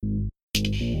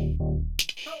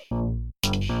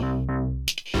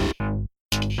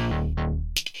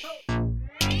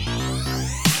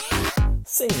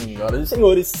Senhoras e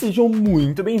senhores, sejam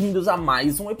muito bem-vindos a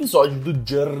mais um episódio do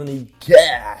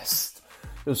Journeycast.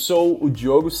 Eu sou o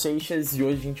Diogo Seixas e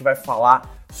hoje a gente vai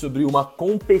falar sobre uma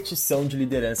competição de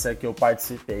liderança que eu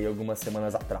participei algumas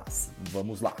semanas atrás.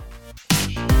 Vamos lá!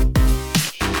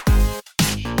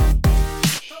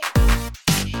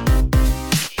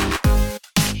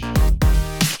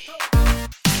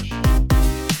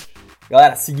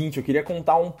 Galera, seguinte, eu queria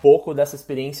contar um pouco dessa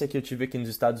experiência que eu tive aqui nos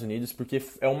Estados Unidos, porque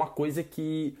é uma coisa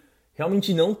que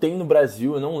realmente não tem no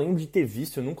Brasil, eu não lembro de ter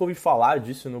visto, eu nunca ouvi falar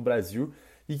disso no Brasil,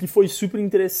 e que foi super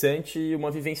interessante, uma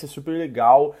vivência super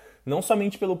legal, não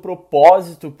somente pelo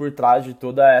propósito por trás de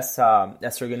toda essa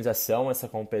organização, essa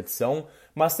competição,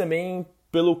 mas também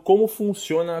pelo como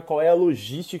funciona, qual é a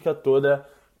logística toda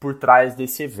por trás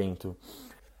desse evento.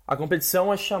 A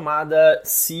competição é chamada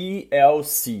CLC,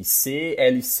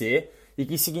 e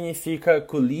que significa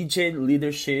Collegiate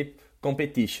Leadership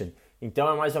Competition. Então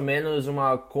é mais ou menos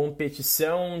uma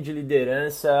competição de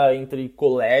liderança entre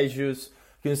colégios,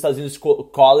 que nos Estados Unidos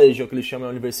college é o que eles chamam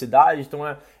de universidade, então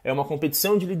é uma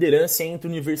competição de liderança entre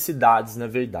universidades, na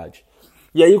verdade.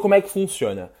 E aí como é que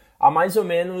funciona? Há mais ou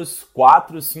menos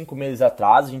 4, 5 meses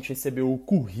atrás, a gente recebeu o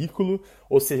currículo,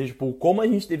 ou seja, como a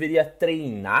gente deveria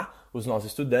treinar os nossos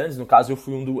estudantes. No caso,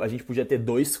 a gente podia ter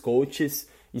 2 coaches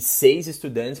e 6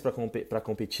 estudantes para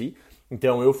competir.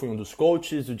 Então eu fui um dos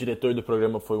coaches, o diretor do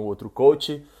programa foi um outro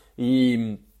coach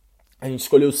e a gente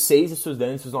escolheu 6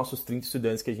 estudantes, os nossos 30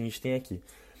 estudantes que a gente tem aqui.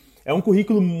 É um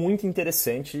currículo muito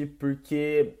interessante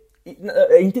porque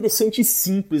é interessante e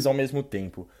simples ao mesmo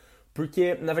tempo,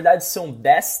 porque na verdade são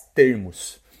 10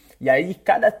 termos. E aí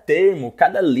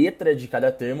cada letra de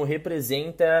cada termo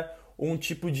representa um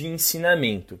tipo de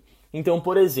ensinamento. Então,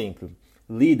 por exemplo,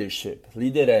 leadership,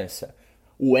 liderança.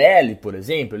 O L, por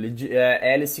exemplo,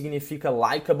 L significa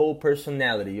likable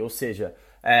personality, ou seja,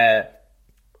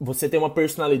 você tem uma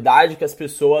personalidade que as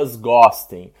pessoas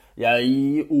gostem. E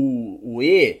aí o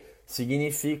E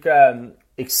significa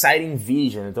exciting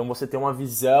vision, então você tem uma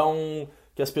visão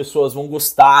que as pessoas vão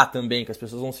gostar também, que as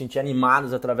pessoas vão se sentir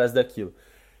animadas através daquilo.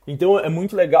 Então é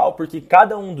muito legal porque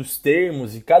cada um dos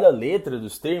termos e cada letra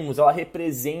dos termos, ela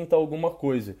representa alguma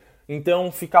coisa.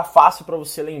 Então fica fácil para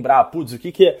você lembrar, o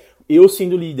que é eu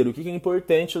sendo líder, o que é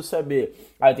importante eu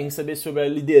saber? Eu tenho que saber sobre a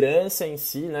liderança em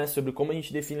si, né? Sobre como a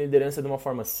gente define a liderança de uma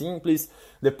forma simples,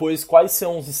 depois quais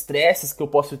são os estresses que eu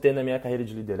posso ter na minha carreira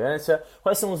de liderança,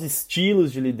 quais são os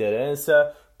estilos de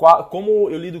liderança, como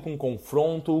eu lido com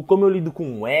confronto, como eu lido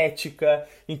com ética.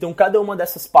 Então cada uma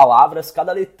dessas palavras,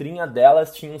 cada letrinha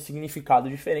delas tinha um significado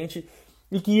diferente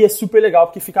e que é super legal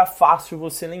porque fica fácil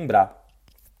você lembrar.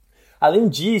 Além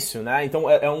disso, né, então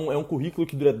é um currículo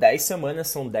que dura 10 semanas,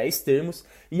 são 10 termos,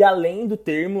 e além do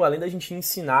termo, além da gente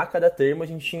ensinar cada termo, a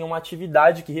gente tinha uma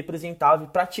atividade que representava e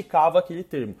praticava aquele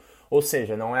termo. Ou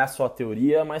seja, não é só a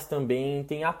teoria, mas também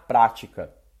tem a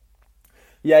prática.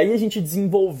 E aí a gente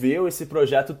desenvolveu esse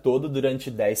projeto todo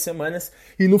durante 10 semanas,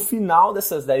 e no final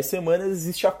dessas 10 semanas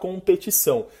existe a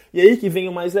competição. E aí que vem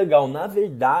o mais legal, na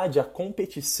verdade a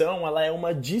competição ela é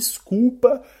uma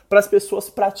desculpa para as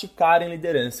pessoas praticarem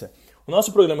liderança. O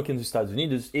nosso programa aqui nos Estados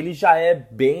Unidos, ele é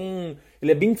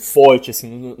bem forte, assim,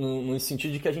 no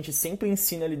sentido de que a gente sempre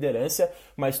ensina liderança,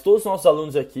 mas todos os nossos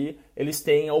alunos aqui, eles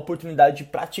têm a oportunidade de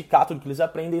praticar tudo que eles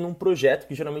aprendem num projeto,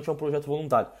 que geralmente é um projeto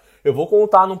voluntário. Eu vou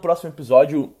contar no próximo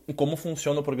episódio como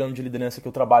funciona o programa de liderança que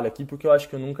eu trabalho aqui, porque eu acho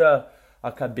que eu nunca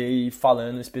acabei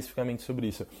falando especificamente sobre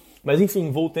isso. Mas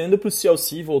enfim, voltando para o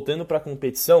CLC, voltando para a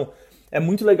competição, é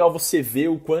muito legal você ver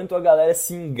o quanto a galera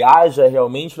se engaja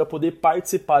realmente para poder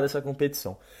participar dessa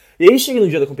competição. E aí chega no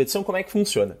dia da competição, como é que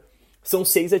funciona? São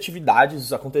 6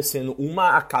 atividades acontecendo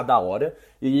uma a cada hora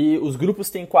e os grupos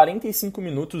têm 45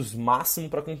 minutos máximo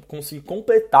para conseguir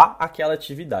completar aquela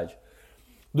atividade.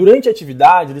 Durante a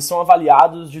atividade, eles são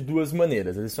avaliados de 2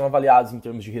 maneiras. Eles são avaliados em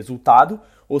termos de resultado,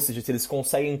 ou seja, se eles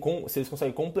conseguem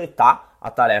completar a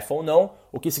tarefa ou não,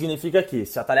 o que significa que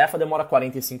se a tarefa demora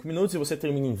 45 minutos e você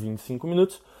termina em 25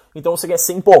 minutos, então você ganha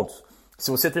 100 pontos.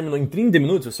 Se você terminou em 30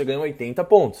 minutos, você ganhou 80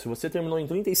 pontos. Se você terminou em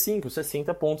 35,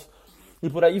 60 pontos e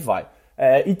por aí vai.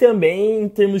 E também em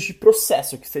termos de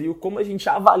processo, que seria como a gente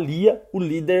avalia o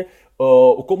líder,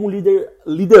 como o líder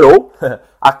liderou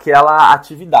aquela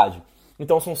atividade.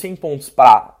 Então são 100 pontos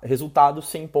para resultado,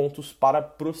 100 pontos para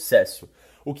processo.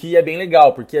 O que é bem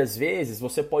legal, porque às vezes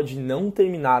você pode não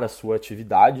terminar a sua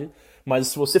atividade, mas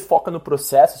se você foca no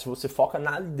processo, se você foca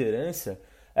na liderança,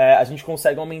 a gente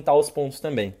consegue aumentar os pontos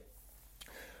também.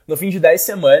 No fim de 10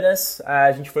 semanas,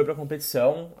 a gente foi para a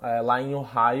competição lá em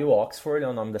Ohio, Oxford, é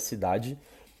o nome da cidade,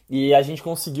 e a gente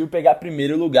conseguiu pegar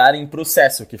primeiro lugar em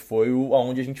processo, que foi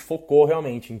onde a gente focou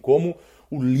realmente, em como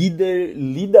o líder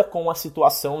lida com a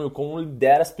situação e como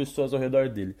lidera as pessoas ao redor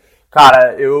dele.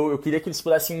 Cara, eu queria que eles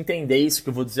pudessem entender isso que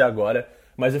eu vou dizer agora,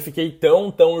 mas eu fiquei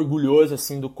tão orgulhoso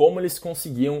assim do como eles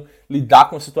conseguiam lidar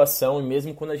com a situação, e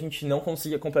mesmo quando a gente não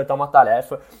conseguia completar uma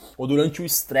tarefa, ou durante o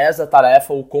estresse da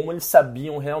tarefa, ou como eles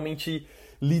sabiam realmente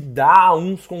lidar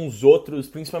uns com os outros,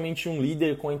 principalmente um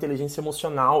líder com a inteligência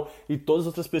emocional e todas as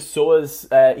outras pessoas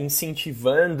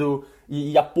incentivando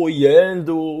e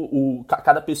apoiando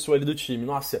cada pessoa ali do time.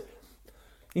 Nossa,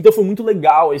 então foi muito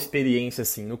legal a experiência,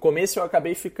 assim. No começo eu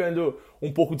acabei ficando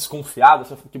um pouco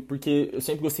desconfiado, porque eu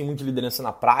sempre gostei muito de liderança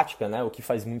na prática, né? O que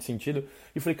faz muito sentido.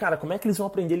 E falei, cara, como é que eles vão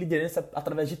aprender liderança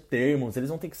através de termos? Eles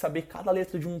vão ter que saber cada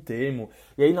letra de um termo.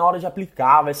 E aí na hora de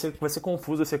aplicar vai ser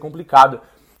confuso, vai ser complicado.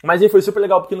 Mas aí foi super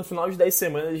legal, porque no final de 10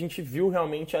 semanas a gente viu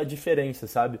realmente a diferença,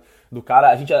 sabe? Do cara,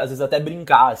 a gente às vezes até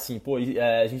brincar, assim, pô,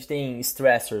 a gente tem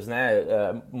stressors,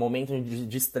 né? Momentos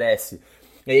de estresse.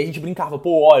 E aí a gente brincava,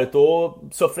 pô, olha, eu tô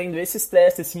sofrendo esse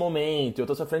estresse nesse momento, eu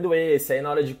tô sofrendo esse. Aí na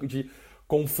hora de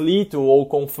conflito ou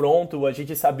confronto, a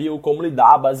gente sabia como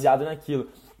lidar baseado naquilo.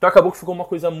 Então acabou que ficou uma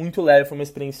coisa muito leve, foi uma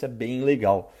experiência bem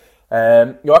legal.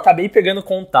 Eu acabei pegando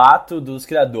contato dos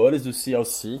criadores do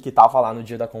CLC, que tava lá no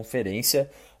dia da conferência,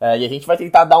 e a gente vai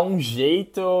tentar dar um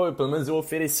jeito, pelo menos eu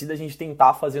ofereci, da gente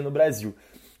tentar fazer no Brasil.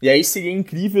 E aí seria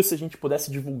incrível se a gente pudesse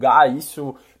divulgar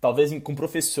isso, talvez com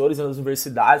professores nas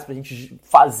universidades, pra gente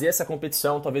fazer essa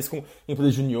competição, talvez com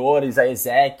empresas juniores, a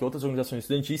ESEC, outras organizações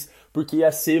estudantis, porque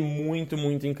ia ser muito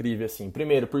incrível, assim.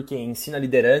 Primeiro, porque ensina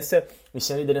liderança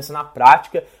na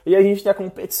prática, e a gente tem a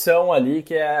competição ali,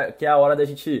 que é a hora da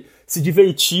gente se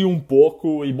divertir um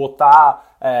pouco e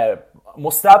mostrar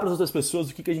para as outras pessoas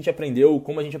o que a gente aprendeu,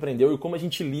 como a gente aprendeu e como a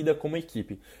gente lida como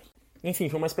equipe. Enfim,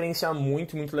 foi uma experiência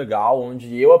muito legal,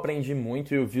 onde eu aprendi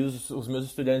muito e eu vi os meus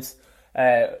estudantes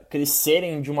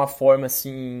crescerem de uma forma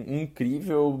assim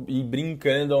incrível e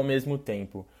brincando ao mesmo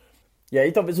tempo. E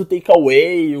aí talvez o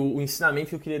takeaway, o ensinamento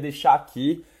que eu queria deixar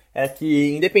aqui é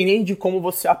que, independente de como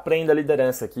você aprenda a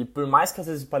liderança, que por mais que às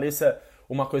vezes pareça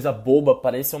uma coisa boba,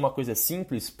 pareça uma coisa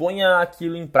simples, ponha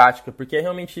aquilo em prática, porque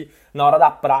realmente na hora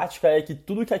da prática é que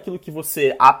tudo aquilo que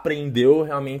você aprendeu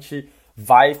realmente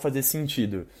vai fazer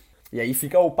sentido. E aí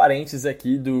fica o parênteses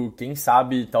aqui do, quem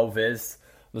sabe, talvez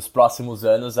nos próximos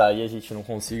anos aí a gente não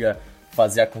consiga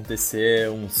fazer acontecer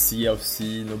um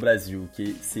CLC no Brasil,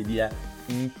 que seria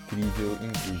incrível.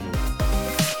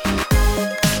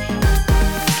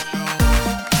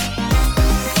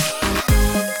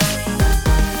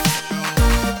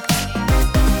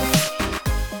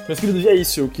 Meus queridos, é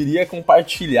isso. Eu queria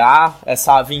compartilhar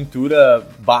essa aventura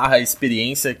 /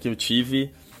 experiência que eu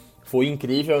tive. Foi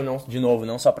incrível, não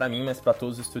só para mim, mas para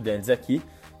todos os estudantes aqui.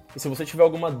 E se você tiver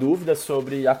alguma dúvida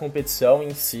sobre a competição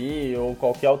em si ou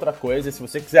qualquer outra coisa, se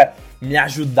você quiser me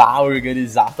ajudar a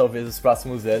organizar talvez os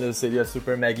próximos anos, seria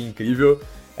super mega incrível.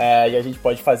 E a gente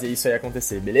pode fazer isso aí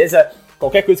acontecer, beleza?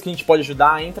 Qualquer coisa que a gente pode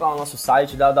ajudar, entra lá no nosso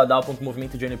site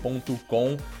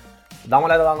www.movimentojourney.com. Dá uma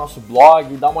olhada lá no nosso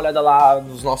blog, dá uma olhada lá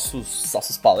nos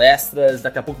nossas palestras,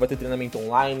 daqui a pouco vai ter treinamento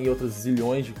online e outras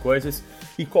zilhões de coisas.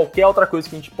 E qualquer outra coisa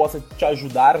que a gente possa te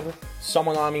ajudar, só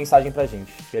mandar uma mensagem pra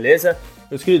gente, beleza?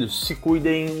 Meus queridos, se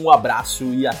cuidem, um abraço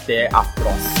e até a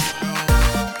próxima.